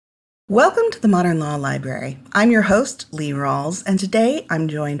Welcome to the Modern Law Library. I'm your host, Lee Rawls, and today I'm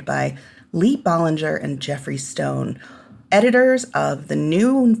joined by Lee Bollinger and Jeffrey Stone, editors of the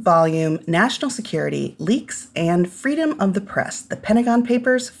new volume, National Security, Leaks, and Freedom of the Press, The Pentagon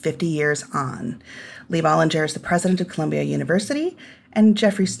Papers, 50 Years On. Lee Bollinger is the president of Columbia University, and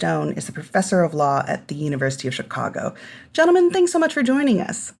Jeffrey Stone is a professor of law at the University of Chicago. Gentlemen, thanks so much for joining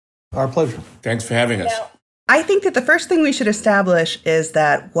us. Our pleasure. Thanks for having us. I think that the first thing we should establish is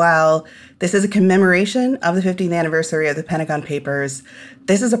that while this is a commemoration of the 50th anniversary of the Pentagon Papers,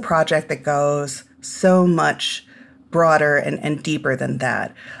 this is a project that goes so much broader and deeper than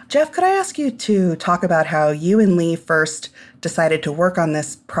that. Jeff, could I ask you to talk about how you and Lee first decided to work on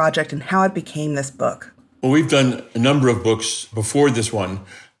this project and how it became this book? Well, we've done a number of books before this one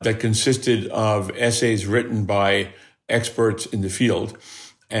that consisted of essays written by experts in the field.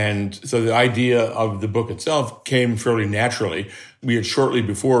 And so the idea of the book itself came fairly naturally. We had shortly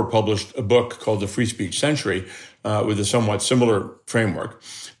before published a book called The Free Speech Century with a somewhat similar framework.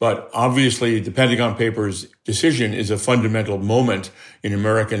 But obviously, the Pentagon Papers decision is a fundamental moment in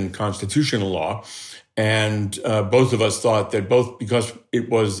American constitutional law. And both of us thought that both because it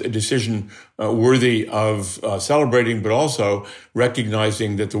was a decision worthy of celebrating, but also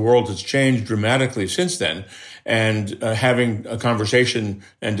recognizing that the world has changed dramatically since then, and having a conversation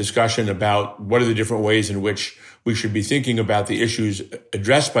and discussion about what are the different ways in which we should be thinking about the issues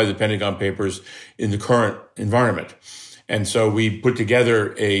addressed by the Pentagon Papers in the current environment. And so we put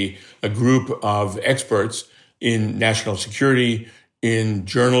together a group of experts in national security, in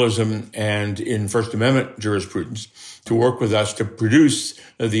journalism, and in First Amendment jurisprudence to work with us to produce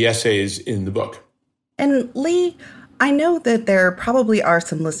the essays in the book. And Lee, I know that there probably are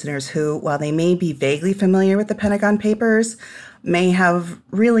some listeners who, while they may be vaguely familiar with the Pentagon Papers, may have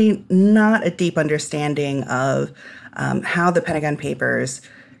really not a deep understanding of how the Pentagon Papers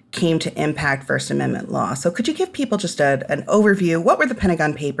came to impact First Amendment law. So could you give people just an overview? What were the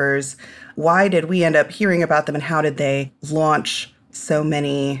Pentagon Papers? Why did we end up hearing about them? And how did they launch so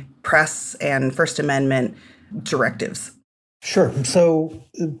many press and First Amendment directives? Sure. So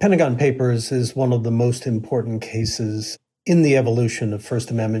Pentagon Papers is one of the most important cases in the evolution of First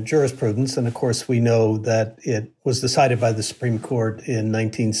Amendment jurisprudence. And of course, we know that it was decided by the Supreme Court in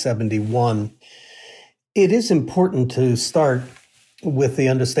 1971. It is important to start with the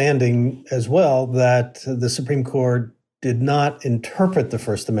understanding as well that the Supreme Court did not interpret the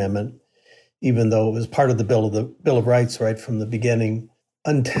First Amendment, even though it was part of the Bill of Rights right from the beginning,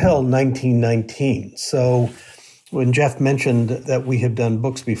 until 1919. So when Jeff mentioned that we have done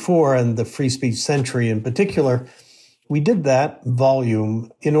books before, and the Free Speech Century in particular, we did that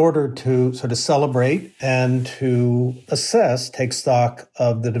volume in order to sort of celebrate and to assess, take stock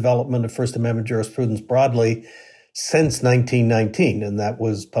of the development of First Amendment jurisprudence broadly since 1919, and that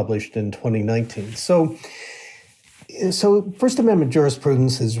was published in 2019. So First Amendment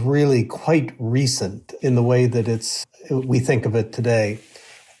jurisprudence is really quite recent in the way that we think of it today.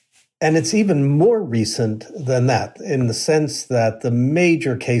 And it's even more recent than that in the sense that the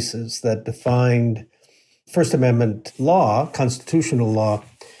major cases that defined First Amendment law, constitutional law,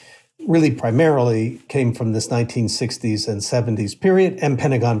 really primarily came from this 1960s and 70s period, and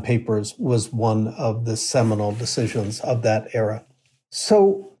Pentagon Papers was one of the seminal decisions of that era.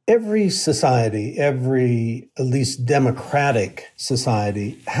 So every society, every at least democratic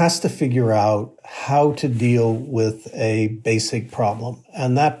society, has to figure out how to deal with a basic problem.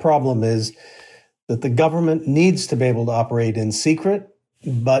 And that problem is that the government needs to be able to operate in secret,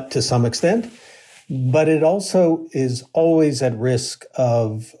 but to some extent. But it also is always at risk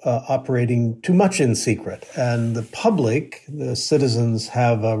of operating too much in secret. And the public, the citizens,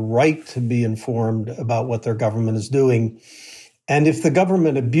 have a right to be informed about what their government is doing. And if the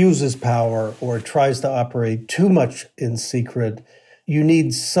government abuses power or tries to operate too much in secret, you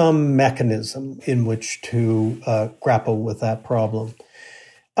need some mechanism in which to grapple with that problem.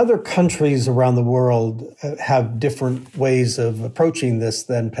 Other countries around the world have different ways of approaching this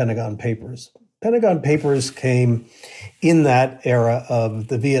than Pentagon Papers. Pentagon Papers came in that era of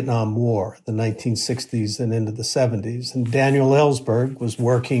the Vietnam War, the 1960s and into the 70s. And Daniel Ellsberg was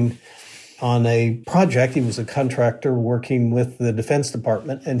working on a project. He was a contractor working with the Defense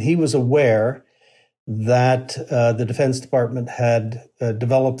Department, and he was aware that the Defense Department had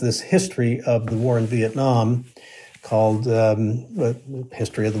developed this history of the war in Vietnam called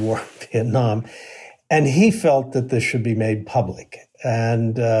History of the War in Vietnam. And he felt that this should be made public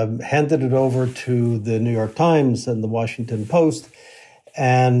and handed it over to the New York Times and the Washington Post.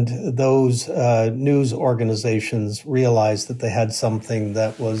 And those news organizations realized that they had something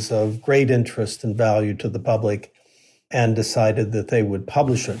that was of great interest and value to the public and decided that they would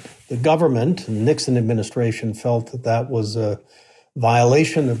publish it. The government, the Nixon administration, felt that that was a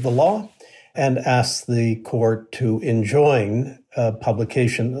violation of the law and asked the court to enjoin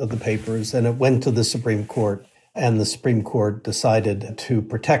publication of the papers. And it went to the Supreme Court, and the Supreme Court decided to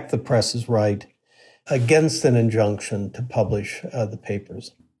protect the press's right against an injunction to publish the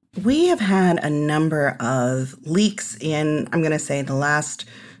papers. We have had a number of leaks in, I'm going to say, the last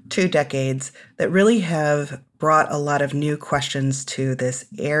 2 decades that really have brought a lot of new questions to this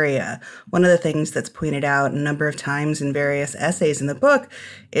area. One of the things that's pointed out a number of times in various essays in the book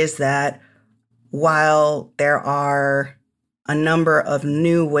is that while there are a number of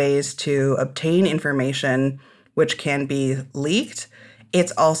new ways to obtain information which can be leaked,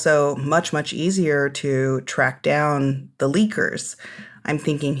 it's also much, much easier to track down the leakers. I'm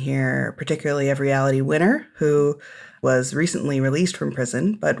thinking here particularly of Reality Winner, who was recently released from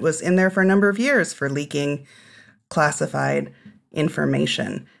prison, but was in there for a number of years for leaking classified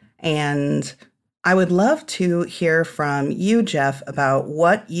information. And I would love to hear from you, Jeff, about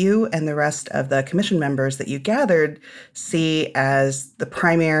what you and the rest of the commission members that you gathered see as the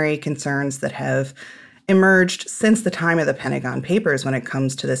primary concerns that have emerged since the time of the Pentagon Papers when it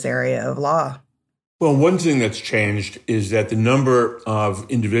comes to this area of law. Well, one thing that's changed is that the number of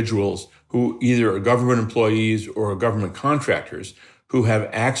individuals who either are government employees or are government contractors who have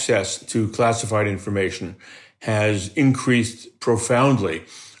access to classified information has increased profoundly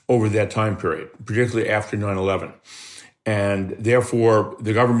over that time period, particularly after 9/11. And therefore,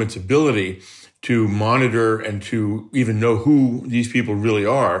 the government's ability to monitor and to even know who these people really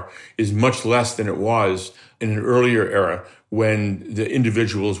are is much less than it was in an earlier era when the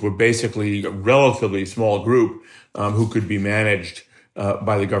individuals were basically a relatively small group who could be managed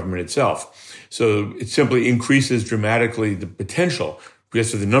by the government itself. So it simply increases dramatically the potential,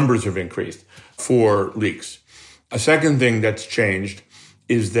 because the numbers have increased, for leaks. A second thing that's changed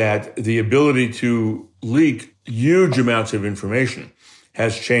is that the ability to leak huge amounts of information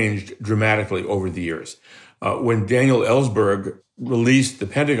has changed dramatically over the years. When Daniel Ellsberg released the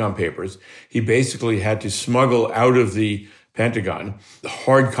Pentagon Papers, he basically had to smuggle out of the Pentagon the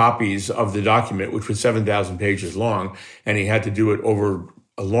hard copies of the document, which was 7,000 pages long, and he had to do it over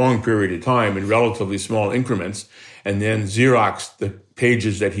a long period of time in relatively small increments, and then Xerox the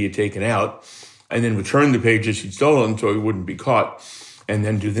pages that he had taken out, and then return the pages he'd stolen so he wouldn't be caught, and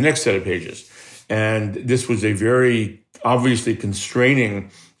then do the next set of pages. And this was a very obviously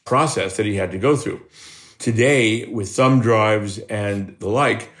constraining process that he had to go through. Today, with thumb drives and the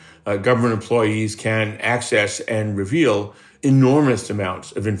like, government employees can access and reveal enormous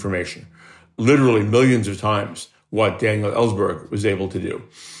amounts of information, literally millions of times what Daniel Ellsberg was able to do.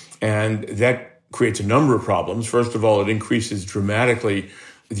 And that creates a number of problems. First of all, it increases dramatically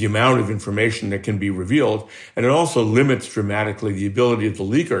the amount of information that can be revealed, and it also limits dramatically the ability of the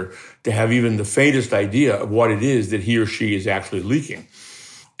leaker to have even the faintest idea of what it is that he or she is actually leaking.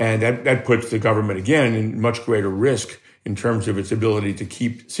 And that puts the government, again, in much greater risk in terms of its ability to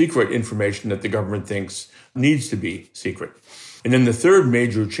keep secret information that the government thinks needs to be secret. And then the third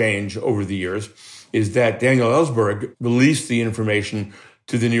major change over the years is that Daniel Ellsberg released the information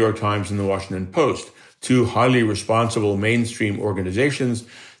to the New York Times and the Washington Post, two highly responsible mainstream organizations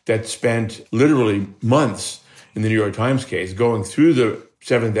that spent literally months in the New York Times case going through the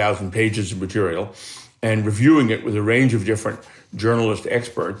 7,000 pages of material and reviewing it with a range of different journalist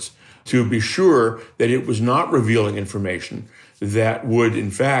experts to be sure that it was not revealing information that would,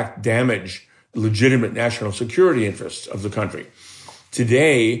 in fact, damage legitimate national security interests of the country.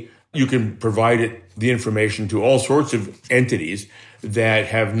 Today, you can provide the information to all sorts of entities that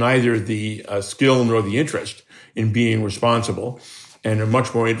have neither the skill nor the interest in being responsible and are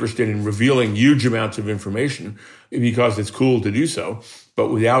much more interested in revealing huge amounts of information because it's cool to do so, but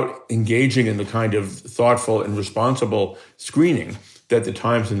without engaging in the kind of thoughtful and responsible screening that the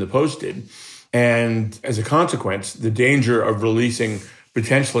Times and the Post did. And as a consequence, the danger of releasing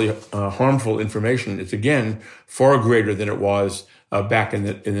potentially harmful information is, again, far greater than it was back in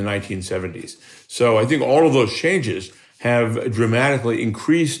the 1970s. So I think all of those changes have dramatically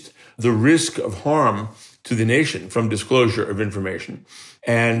increased the risk of harm to the nation from disclosure of information.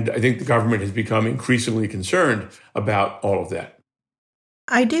 And I think the government has become increasingly concerned about all of that.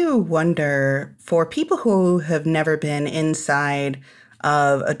 I do wonder, for people who have never been inside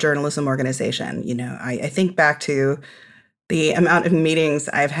of a journalism organization, I think back to the amount of meetings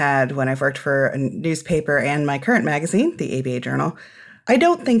I've had when I've worked for a newspaper and my current magazine, the ABA Journal. I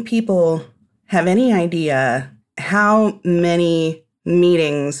don't think people have any idea how many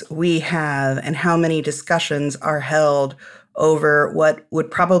meetings we have and how many discussions are held over what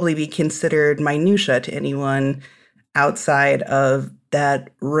would probably be considered minutia to anyone outside of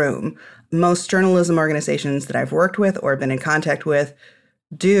that room. Most journalism organizations that I've worked with or been in contact with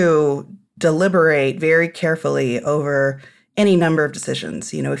do deliberate very carefully over any number of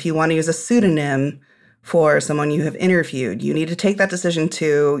decisions. If you want to use a pseudonym for someone you have interviewed, you need to take that decision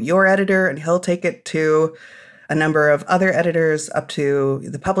to your editor, and he'll take it to a number of other editors, up to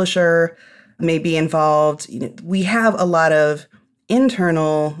the publisher may be involved. We have a lot of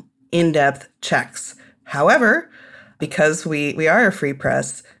internal, in-depth checks. However, because we are a free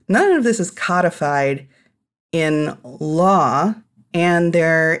press, none of this is codified in law, and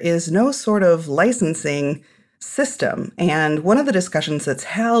there is no sort of licensing system. And one of the discussions that's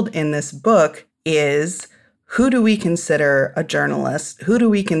held in this book is, who do we consider a journalist? Who do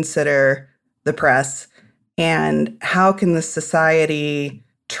we consider the press? And how can the society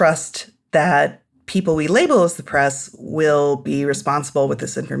trust that people we label as the press will be responsible with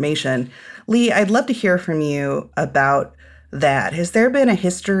this information? Lee, I'd love to hear from you about that. Has there been a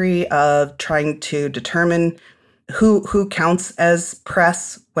history of trying to determine who counts as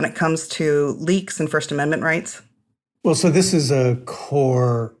press when it comes to leaks and First Amendment rights? Well, so this is a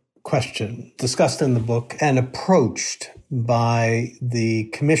core question discussed in the book and approached by the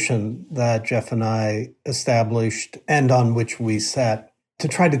commission that Jeff and I established and on which we sat to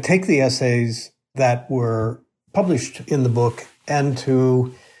try to take the essays that were published in the book and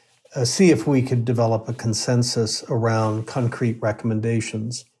to see if we could develop a consensus around concrete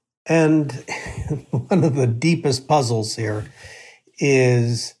recommendations. And one of the deepest puzzles here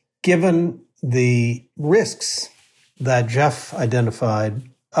is, given the risks that Jeff identified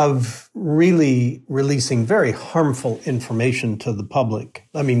of really releasing very harmful information to the public,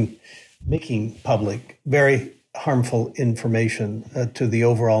 making public very harmful information to the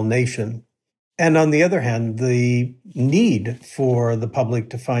overall nation. And on the other hand, the need for the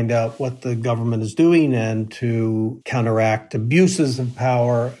public to find out what the government is doing and to counteract abuses of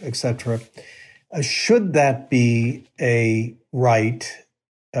power, etc. Should that be a right,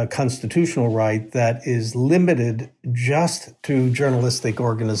 a constitutional right that is limited just to journalistic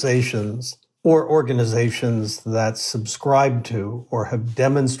organizations or organizations that subscribe to or have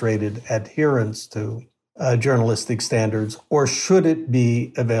demonstrated adherence to journalistic standards, or should it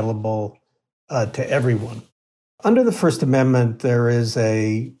be available to everyone? Under the First Amendment, there is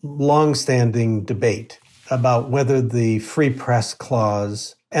a long-standing debate about whether the Free Press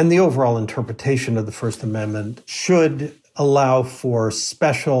Clause and the overall interpretation of the First Amendment should allow for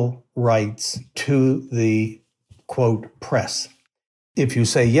special rights to the, quote, press. If you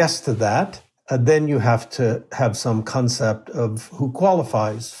say yes to that, then you have to have some concept of who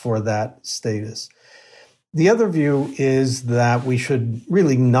qualifies for that status. The other view is that we should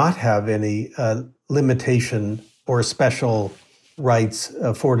really not have any limitation or special rights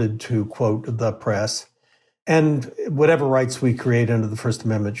afforded to, quote, the press. And whatever rights we create under the First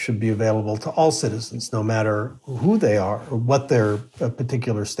Amendment should be available to all citizens, no matter who they are or what their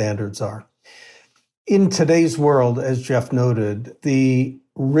particular standards are. In today's world, as Jeff noted, the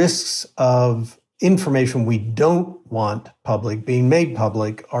risks of information we don't want public being made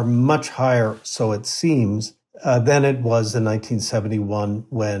public are much higher, so it seems, than it was in 1971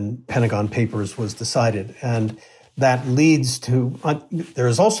 when Pentagon Papers was decided. And that leads to, there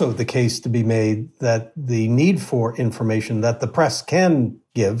is also the case to be made that the need for information that the press can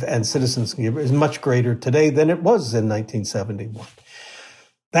give and citizens can give is much greater today than it was in 1971.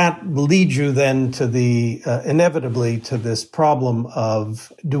 That leads you then to the, inevitably to this problem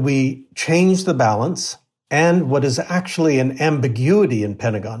of, do we change the balance? And what is actually an ambiguity in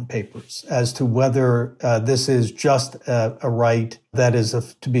Pentagon Papers as to whether this is just a right that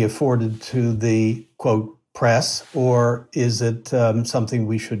is to be afforded to the, quote, press, or is it something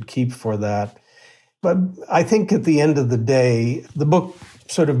we should keep for that? But I think at the end of the day, the book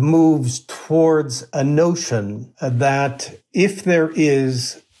sort of moves towards a notion that if there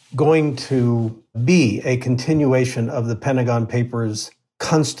is going to be a continuation of the Pentagon Papers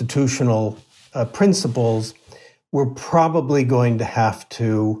constitutional principles, we're probably going to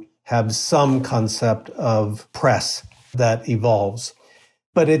have some concept of press that evolves.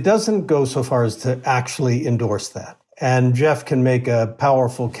 But it doesn't go so far as to actually endorse that. And Jeff can make a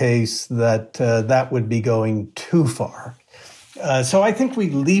powerful case that that would be going too far. So I think we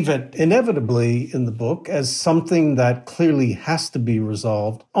leave it inevitably in the book as something that clearly has to be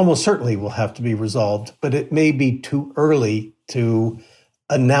resolved, almost certainly will have to be resolved, but it may be too early to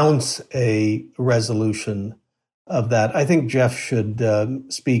announce a resolution of that. I think Jeff should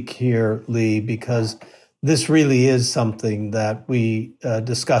speak here, Lee, because this really is something that we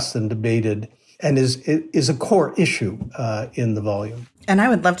discussed and debated and is a core issue in the volume. And I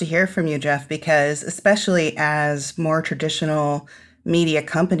would love to hear from you, Jeff, because especially as more traditional media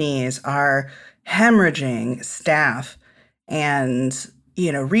companies are hemorrhaging staff and,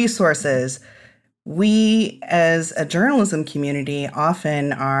 resources, we as a journalism community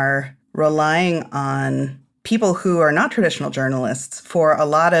often are relying on people who are not traditional journalists for a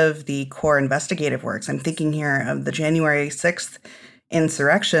lot of the core investigative works. I'm thinking here of the January 6th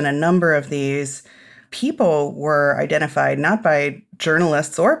insurrection. A number of these people were identified not by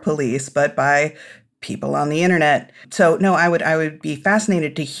journalists or police, but by people on the internet. So no, I would be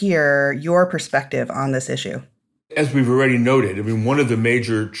fascinated to hear your perspective on this issue. As we've already noted, one of the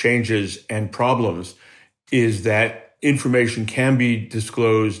major changes and problems is that information can be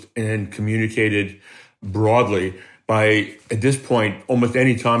disclosed and communicated broadly by, at this point, almost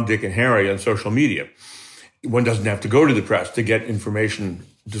any Tom, Dick, and Harry on social media. One doesn't have to go to the press to get information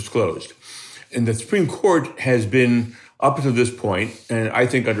disclosed. And the Supreme Court has been, up to this point, and I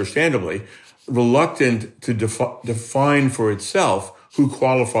think understandably, reluctant to define for itself who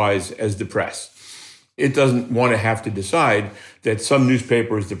qualifies as the press. It doesn't want to have to decide that some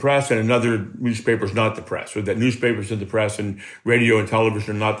newspaper is the press and another newspaper is not the press, or that newspapers are the press and radio and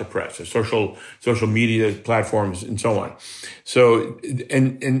television are not the press, or social media platforms and so on. So,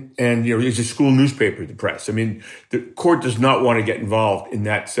 and is a school newspaper the press? The court does not want to get involved in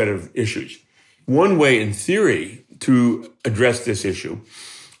that set of issues. One way, in theory, to address this issue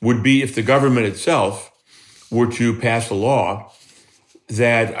would be if the government itself were to pass a law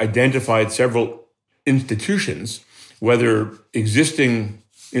that identified several institutions, whether existing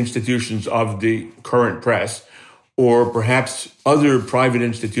institutions of the current press or perhaps other private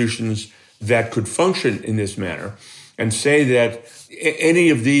institutions that could function in this manner, and say that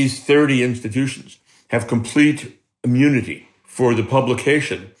any of these 30 institutions have complete immunity for the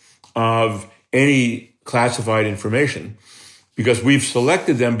publication of any classified information because we've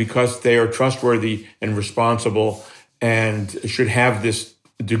selected them because they are trustworthy and responsible and should have this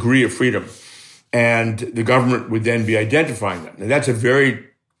degree of freedom. And the government would then be identifying them. Now, that's a very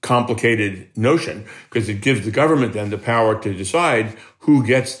complicated notion because it gives the government then the power to decide who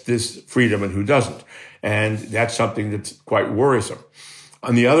gets this freedom and who doesn't. And that's something that's quite worrisome.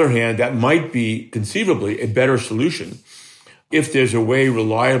 On the other hand, that might be conceivably a better solution if there's a way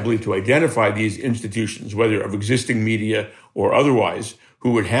reliably to identify these institutions, whether of existing media or otherwise,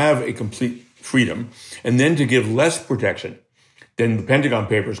 who would have a complete freedom, and then to give less protection than the Pentagon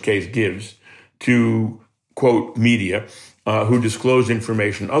Papers case gives to, quote, media who disclose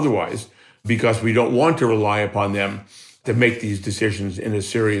information otherwise, because we don't want to rely upon them to make these decisions in a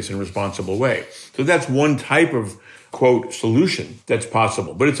serious and responsible way. So that's one type of, quote, solution that's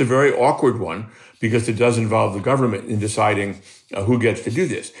possible. But it's a very awkward one because it does involve the government in deciding who gets to do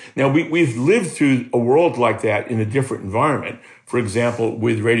this. Now, we've lived through a world like that in a different environment. For example,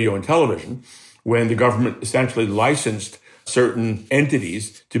 with radio and television, when the government essentially licensed certain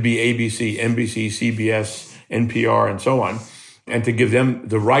entities to be ABC, NBC, CBS, NPR, and so on, and to give them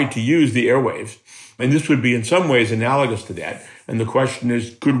the right to use the airwaves. And this would be in some ways analogous to that. And the question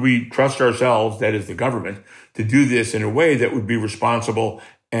is, could we trust ourselves, that is the government, to do this in a way that would be responsible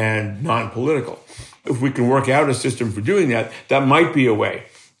and non-political? If we can work out a system for doing that, that might be a way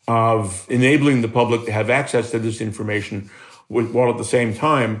of enabling the public to have access to this information while at the same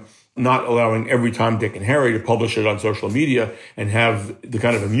time not allowing every Tom, Dick, and Harry to publish it on social media and have the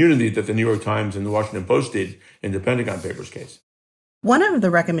kind of immunity that the New York Times and the Washington Post did in the Pentagon Papers case. One of the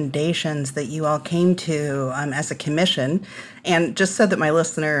recommendations that you all came to as a commission, and just so that my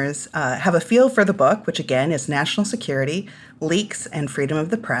listeners have a feel for the book, which again is National Security, Leaks, and Freedom of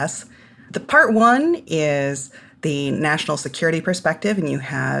the Press. The part one is the national security perspective, and you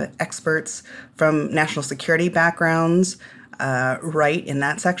have experts from national security backgrounds right in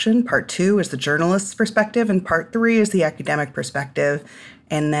that section. Part two is the journalist's perspective, and part three is the academic perspective,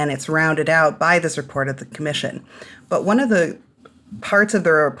 and then it's rounded out by this report of the commission. But one of the parts of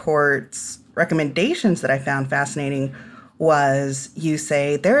the report's recommendations that I found fascinating was you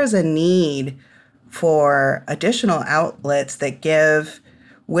say there is a need for additional outlets that give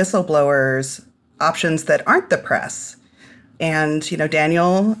whistleblowers options that aren't the press. And,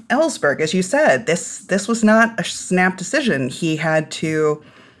 Daniel Ellsberg, as you said, this was not a snap decision. He had to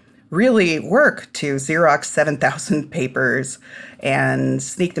really work to Xerox 7,000 papers and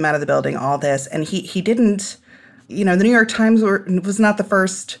sneak them out of the building, all this. And he didn't, the New York Times was not the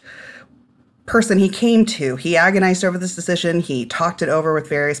first person he came to. He agonized over this decision. He talked it over with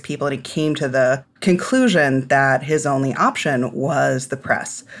various people, and he came to the conclusion that his only option was the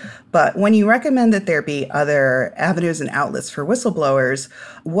press. But when you recommend that there be other avenues and outlets for whistleblowers,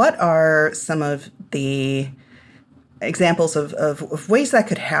 what are some of the examples of ways that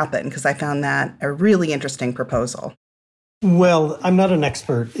could happen? Because I found that a really interesting proposal. Well, I'm not an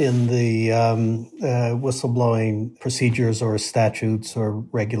expert in the whistleblowing procedures or statutes or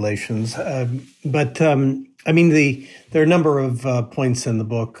regulations, but I mean, there are a number of points in the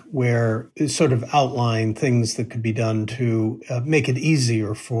book where it sort of outline things that could be done to make it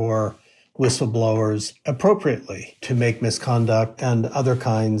easier for whistleblowers appropriately to make misconduct and other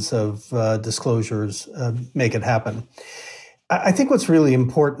kinds of disclosures make it happen. I think what's really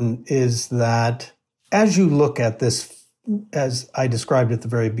important is that as you look at this, as I described at the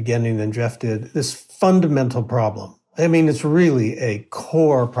very beginning and Jeff did, this fundamental problem. I mean, it's really a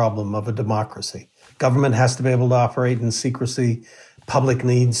core problem of a democracy. Government has to be able to operate in secrecy. Public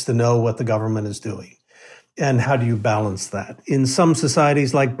needs to know what the government is doing. And how do you balance that? In some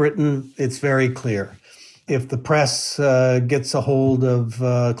societies like Britain, it's very clear. If the press gets a hold of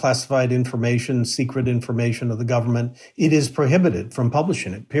classified information, secret information of the government, it is prohibited from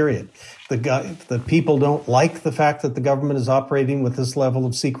publishing it, period. If the people don't like the fact that the government is operating with this level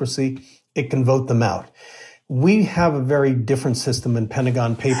of secrecy, it can vote them out. We have a very different system, and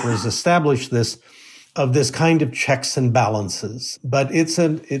Pentagon Papers established this, of this kind of checks and balances. But it's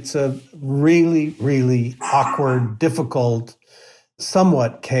a really, really awkward, difficult,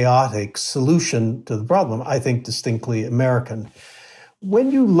 somewhat chaotic solution to the problem, I think distinctly American.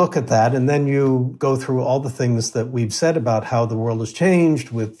 When you look at that and then you go through all the things that we've said about how the world has changed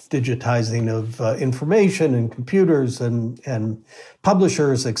with digitizing of information and computers and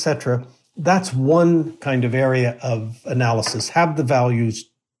publishers, et cetera, that's one kind of area of analysis. Have the values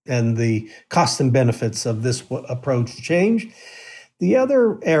and the costs and benefits of this approach change? The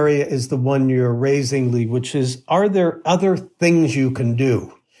other area is the one you're raising, Lee, which is, are there other things you can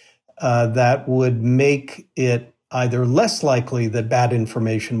do that would make it either less likely that bad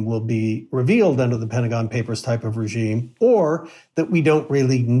information will be revealed under the Pentagon Papers type of regime, or that we don't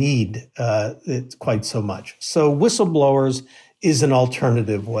really need it quite so much? So whistleblowers is an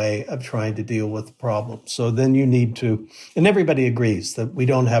alternative way of trying to deal with the problem. So then you need to, and everybody agrees that we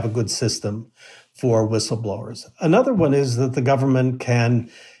don't have a good system for whistleblowers. Another one is that the government can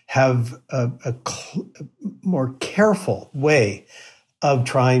have a more careful way of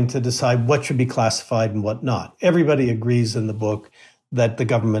trying to decide what should be classified and what not. Everybody agrees in the book that the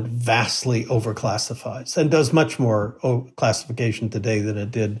government vastly overclassifies and does much more classification today than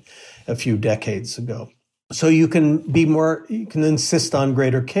it did a few decades ago. So you can insist on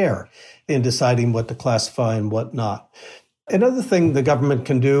greater care in deciding what to classify and what not. Another thing the government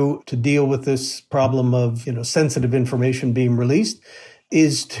can do to deal with this problem of, sensitive information being released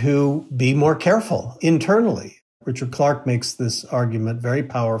is to be more careful internally. Richard Clarke makes this argument very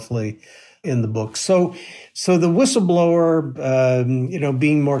powerfully in the book. So the whistleblower,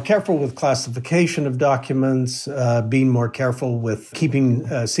 being more careful with classification of documents, being more careful with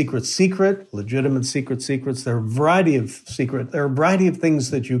keeping secrets secret, legitimate secrets. There are a variety of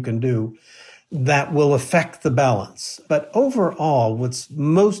things that you can do that will affect the balance. But overall, what's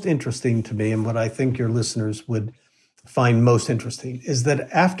most interesting to me, and what I think your listeners would find most interesting, is that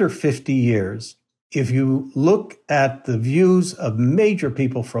after 50 years, if you look at the views of major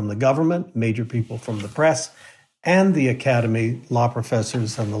people from the government, major people from the press, and the academy, law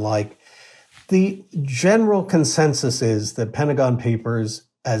professors and the like, the general consensus is that Pentagon Papers,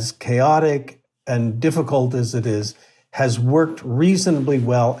 as chaotic and difficult as it is, has worked reasonably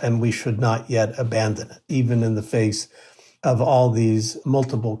well, and we should not yet abandon it, even in the face of all these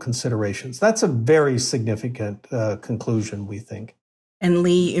multiple considerations. That's a very significant conclusion, we think. And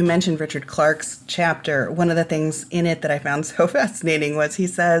Lee, you mentioned Richard Clarke's chapter. One of the things in it that I found so fascinating was he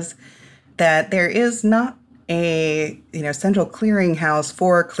says that there is not a central clearinghouse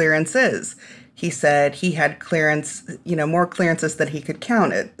for clearances. He said he had clearance, more clearances that he could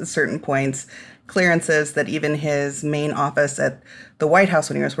count at certain points, clearances that even his main office at the White House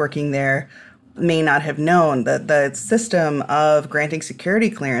when he was working there may not have known. The system of granting security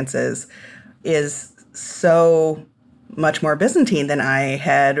clearances is so much more Byzantine than I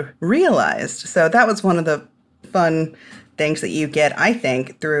had realized. So that was one of the fun things that you get, I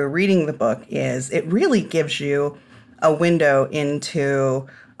think, through reading the book, is it really gives you a window into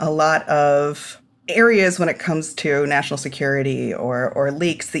a lot of areas when it comes to national security or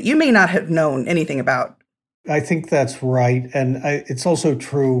leaks that you may not have known anything about. I think that's right. And it's also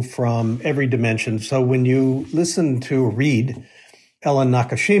true from every dimension. So when you listen to read Ellen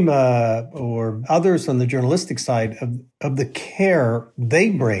Nakashima or others on the journalistic side of the care they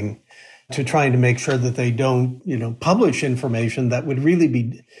bring to trying to make sure that they don't, publish information that would really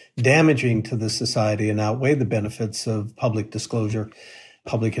be damaging to the society and outweigh the benefits of public disclosure,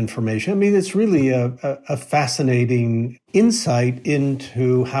 public information. I mean, it's really a fascinating insight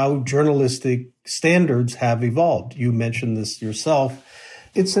into how journalistic standards have evolved. You mentioned this yourself.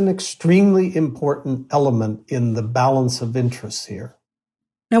 It's an extremely important element in the balance of interests here.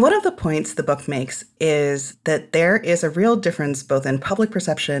 Now, one of the points the book makes is that there is a real difference both in public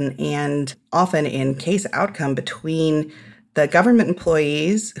perception and often in case outcome between the government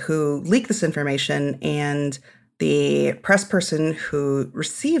employees who leak this information and the press person who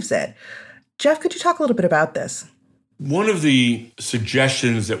receives it. Jeff, could you talk a little bit about this? One of the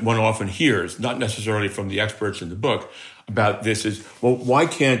suggestions that one often hears, not necessarily from the experts in the book, about this is, well, why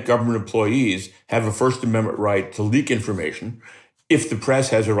can't government employees have a First Amendment right to leak information if the press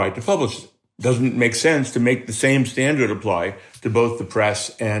has a right to publish it? Doesn't it make sense to make the same standard apply to both the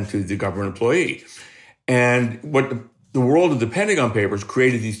press and to the government employee? And what the world of the Pentagon Papers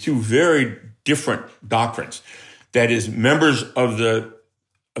created these two very different doctrines. That is, members of the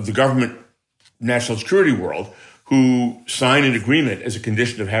government national security world who sign an agreement as a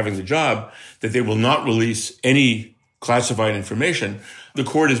condition of having the job that they will not release any classified information. The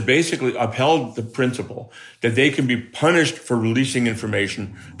court has basically upheld the principle that they can be punished for releasing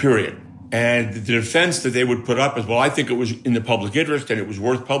information, period. And the defense that they would put up is, well, I think it was in the public interest and it was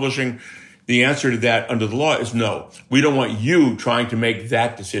worth publishing. The answer to that under the law is no. We don't want you trying to make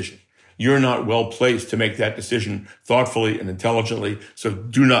that decision. You're not well placed to make that decision thoughtfully and intelligently, so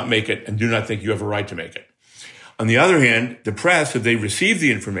do not make it and do not think you have a right to make it. On the other hand, the press, if they receive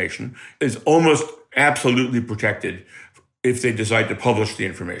the information, is almost absolutely protected if they decide to publish the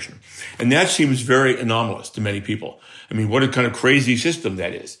information. And that seems very anomalous to many people. I mean, what a kind of crazy system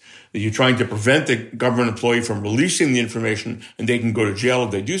that is. That you're trying to prevent the government employee from releasing the information and they can go to jail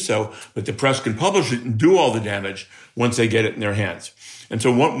if they do so, but the press can publish it and do all the damage once they get it in their hands. And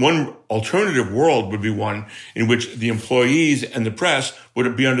so one alternative world would be one in which the employees and the press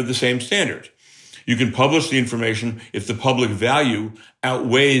would be under the same standard. You can publish the information if the public value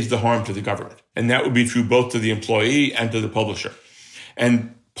outweighs the harm to the government. And that would be true both to the employee and to the publisher.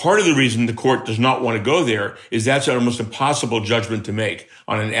 And part of the reason the court does not want to go there is that's an almost impossible judgment to make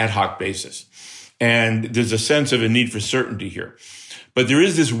on an ad hoc basis. And there's a sense of a need for certainty here. But there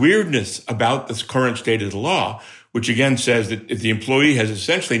is this weirdness about this current state of the law, which again says that if the employee has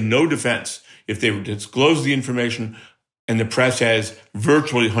essentially no defense if they disclose the information and the press has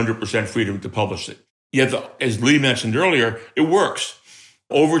virtually 100% freedom to publish it. Yet, as Lee mentioned earlier, it works.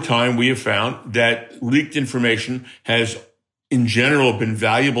 Over time, we have found that leaked information has, in general, been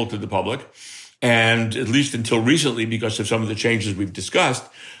valuable to the public. And at least until recently, because of some of the changes we've discussed,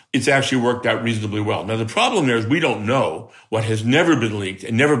 it's actually worked out reasonably well. Now, the problem there is we don't know what has never been leaked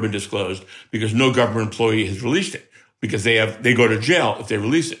and never been disclosed because no government employee has released it, because they go to jail if they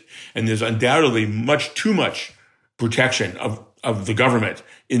release it. And there's undoubtedly much too much protection of the government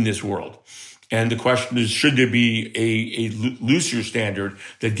in this world. And the question is, should there be a looser standard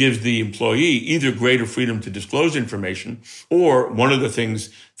that gives the employee either greater freedom to disclose information, or one of the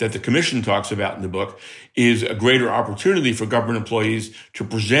things that the commission talks about in the book is a greater opportunity for government employees to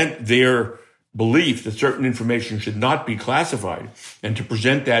present their belief that certain information should not be classified and to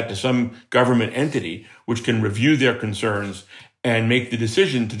present that to some government entity which can review their concerns and make the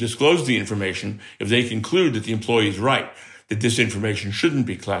decision to disclose the information if they conclude that the employee is right, that this information shouldn't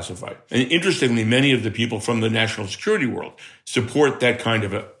be classified. And interestingly, many of the people from the national security world support that kind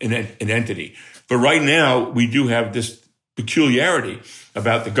of an entity. But right now, we do have this peculiarity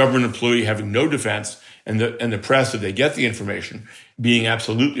about the government employee having no defense and the press, if they get the information, being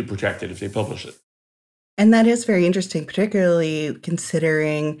absolutely protected if they publish it. And that is very interesting, particularly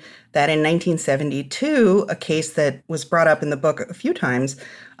considering that in 1972, a case that was brought up in the book a few times,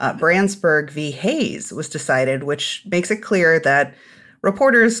 Brandsburg v. Hayes, was decided, which makes it clear that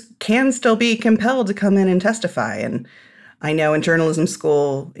reporters can still be compelled to come in and testify. And I know in journalism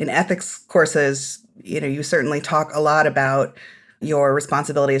school, in ethics courses, you certainly talk a lot about your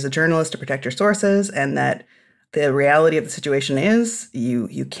responsibility as a journalist to protect your sources, and that the reality of the situation is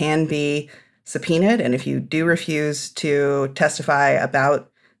you can be subpoenaed, and if you do refuse to testify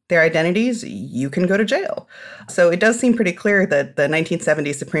about their identities, you can go to jail. So it does seem pretty clear that the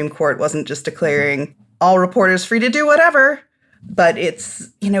 1970 Supreme Court wasn't just declaring all reporters free to do whatever, but it's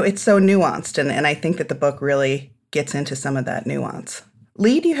so nuanced, and I think that the book really gets into some of that nuance.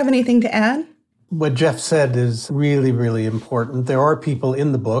 Lee, do you have anything to add? What Jeff said is really, really important. There are people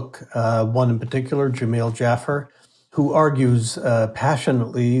in the book, one in particular, Jamil Jaffer, who argues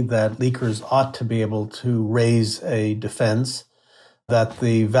passionately that leakers ought to be able to raise a defense, that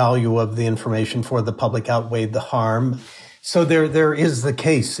the value of the information for the public outweighed the harm. So there is the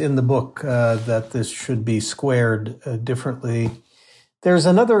case in the book that this should be squared differently. There's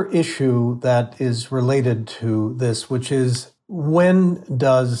another issue that is related to this, which is, when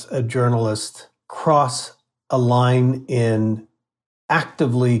does a journalist cross a line in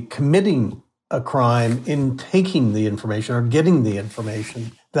actively committing a crime, in taking the information or getting the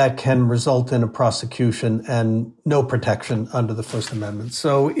information that can result in a prosecution and no protection under the First Amendment?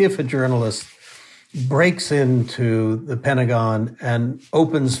 So if a journalist breaks into the Pentagon and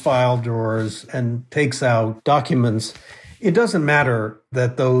opens file drawers and takes out documents, it doesn't matter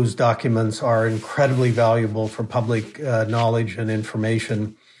that those documents are incredibly valuable for public knowledge and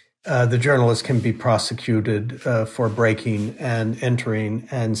information. The journalist can be prosecuted for breaking and entering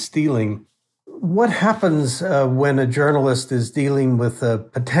and stealing. What happens when a journalist is dealing with a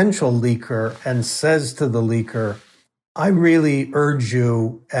potential leaker and says to the leaker, I really urge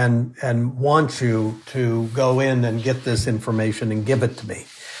you and want you to go in and get this information and give it to me?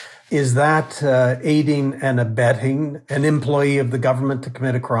 Is that aiding and abetting an employee of the government to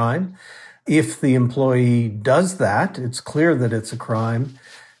commit a crime? If the employee does that, it's clear that it's a crime.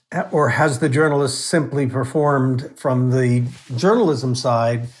 Or has the journalist simply performed from the journalism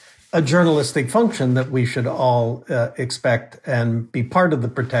side a journalistic function that we should all expect and be part of the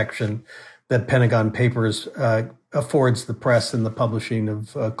protection that Pentagon Papers affords the press in the publishing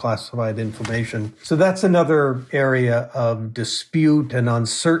of classified information? So that's another area of dispute and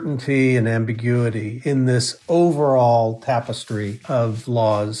uncertainty and ambiguity in this overall tapestry of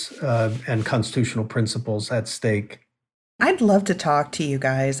laws and constitutional principles at stake. I'd love to talk to you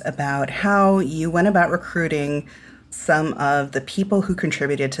guys about how you went about recruiting some of the people who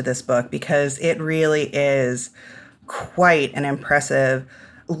contributed to this book, because it really is quite an impressive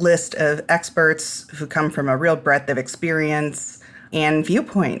list of experts who come from a real breadth of experience and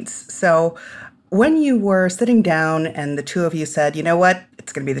viewpoints. So when you were sitting down and the two of you said, you know what,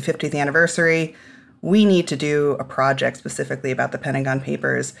 it's going to be the 50th anniversary, we need to do a project specifically about the Pentagon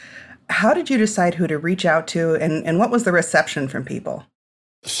Papers, how did you decide who to reach out to, and what was the reception from people?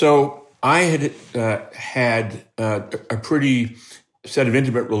 So I had a pretty set of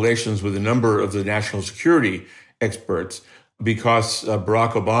intimate relations with a number of the national security experts, because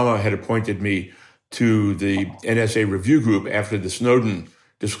Barack Obama had appointed me to the NSA review group after the Snowden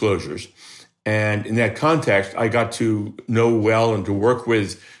disclosures. And in that context, I got to know well and to work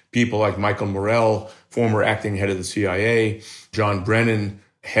with people like Michael Morell, former acting head of the CIA, John Brennan,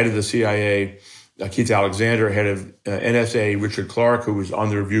 head of the CIA, Keith Alexander, head of NSA, Richard Clark, who was on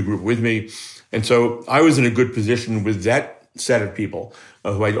the review group with me. And so I was in a good position with that set of people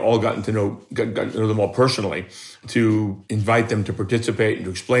who I'd all gotten to know them all personally, to invite them to participate and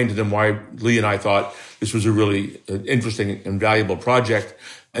to explain to them why Lee and I thought this was a really interesting and valuable project.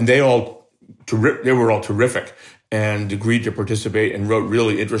 And they were all terrific and agreed to participate and wrote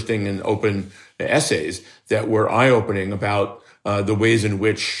really interesting and open essays that were eye-opening about the ways in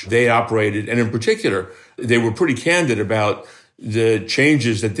which they operated. And in particular, they were pretty candid about the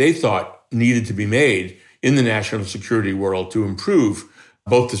changes that they thought needed to be made in the national security world to improve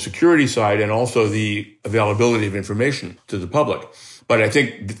both the security side and also the availability of information to the public. But I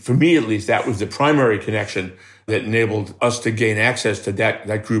think, for me at least, that was the primary connection that enabled us to gain access to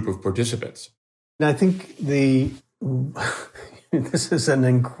that group of participants. And I think this is an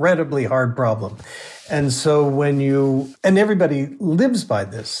incredibly hard problem. And so and everybody lives by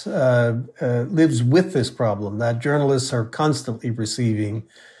this, lives with this problem, that journalists are constantly receiving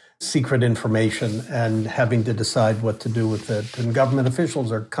secret information and having to decide what to do with it. And government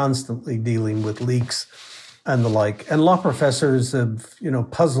officials are constantly dealing with leaks and the like. And law professors have,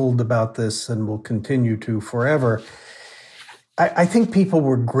 puzzled about this and will continue to forever. I think people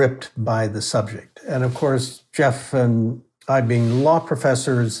were gripped by the subject. And of course, Jeff and I, being law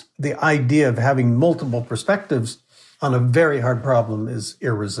professors, the idea of having multiple perspectives on a very hard problem is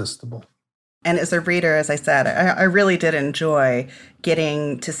irresistible. And as a reader, as I said, I really did enjoy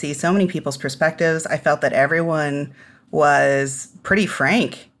getting to see so many people's perspectives. I felt that everyone was pretty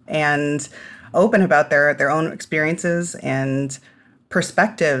frank and open about their own experiences and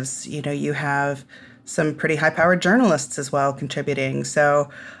perspectives. You have some pretty high-powered journalists as well contributing.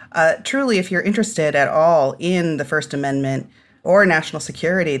 So truly, if you're interested at all in the First Amendment or national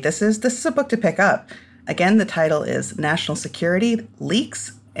security, this is a book to pick up. Again, the title is National Security,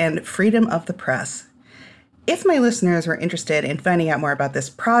 Leaks, and Freedom of the Press. If my listeners were interested in finding out more about this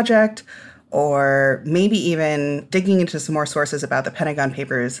project or maybe even digging into some more sources about the Pentagon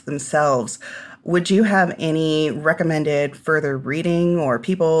Papers themselves, would you have any recommended further reading or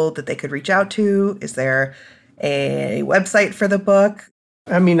people that they could reach out to? Is there a website for the book?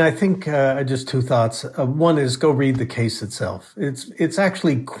 I mean, I think just two thoughts. One is go read the case itself. It's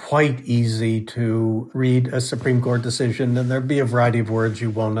actually quite easy to read a Supreme Court decision, and there'll be a variety of words you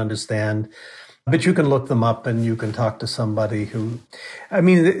won't understand. But you can look them up and you can talk to somebody who, I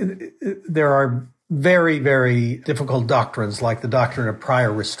mean, there are very, very difficult doctrines like the doctrine of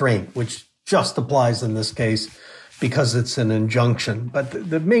prior restraint, which just applies in this case because it's an injunction.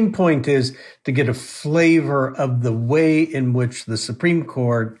 But the main point is to get a flavor of the way in which the Supreme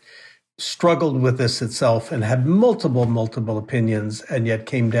Court struggled with this itself and had multiple opinions and yet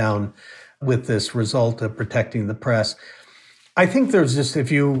came down with this result of protecting the press. I think there's just, if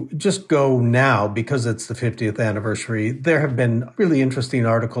you just go now, because it's the 50th anniversary, there have been really interesting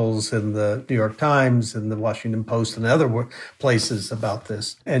articles in the New York Times and the Washington Post and other places about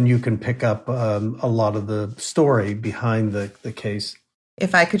this. And you can pick up a lot of the story behind the case.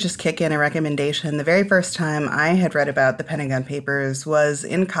 If I could just kick in a recommendation, the very first time I had read about the Pentagon Papers was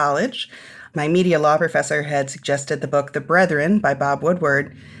in college. My media law professor had suggested the book The Brethren by Bob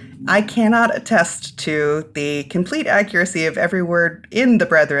Woodward. I cannot attest to the complete accuracy of every word in The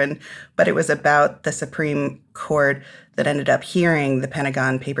Brethren, but it was about the Supreme Court that ended up hearing the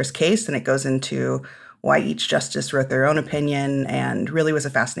Pentagon Papers case, and it goes into why each justice wrote their own opinion, and really was a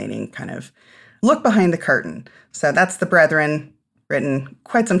fascinating kind of look behind the curtain. So that's The Brethren, written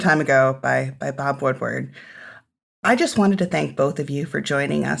quite some time ago by Bob Woodward. I just wanted to thank both of you for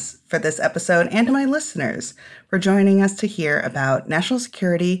joining us for this episode, and to my listeners for joining us to hear about national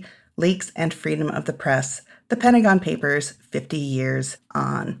security, leaks, and freedom of the press, the Pentagon Papers 50 years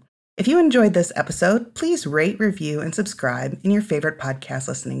on. If you enjoyed this episode, please rate, review, and subscribe in your favorite podcast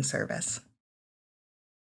listening service.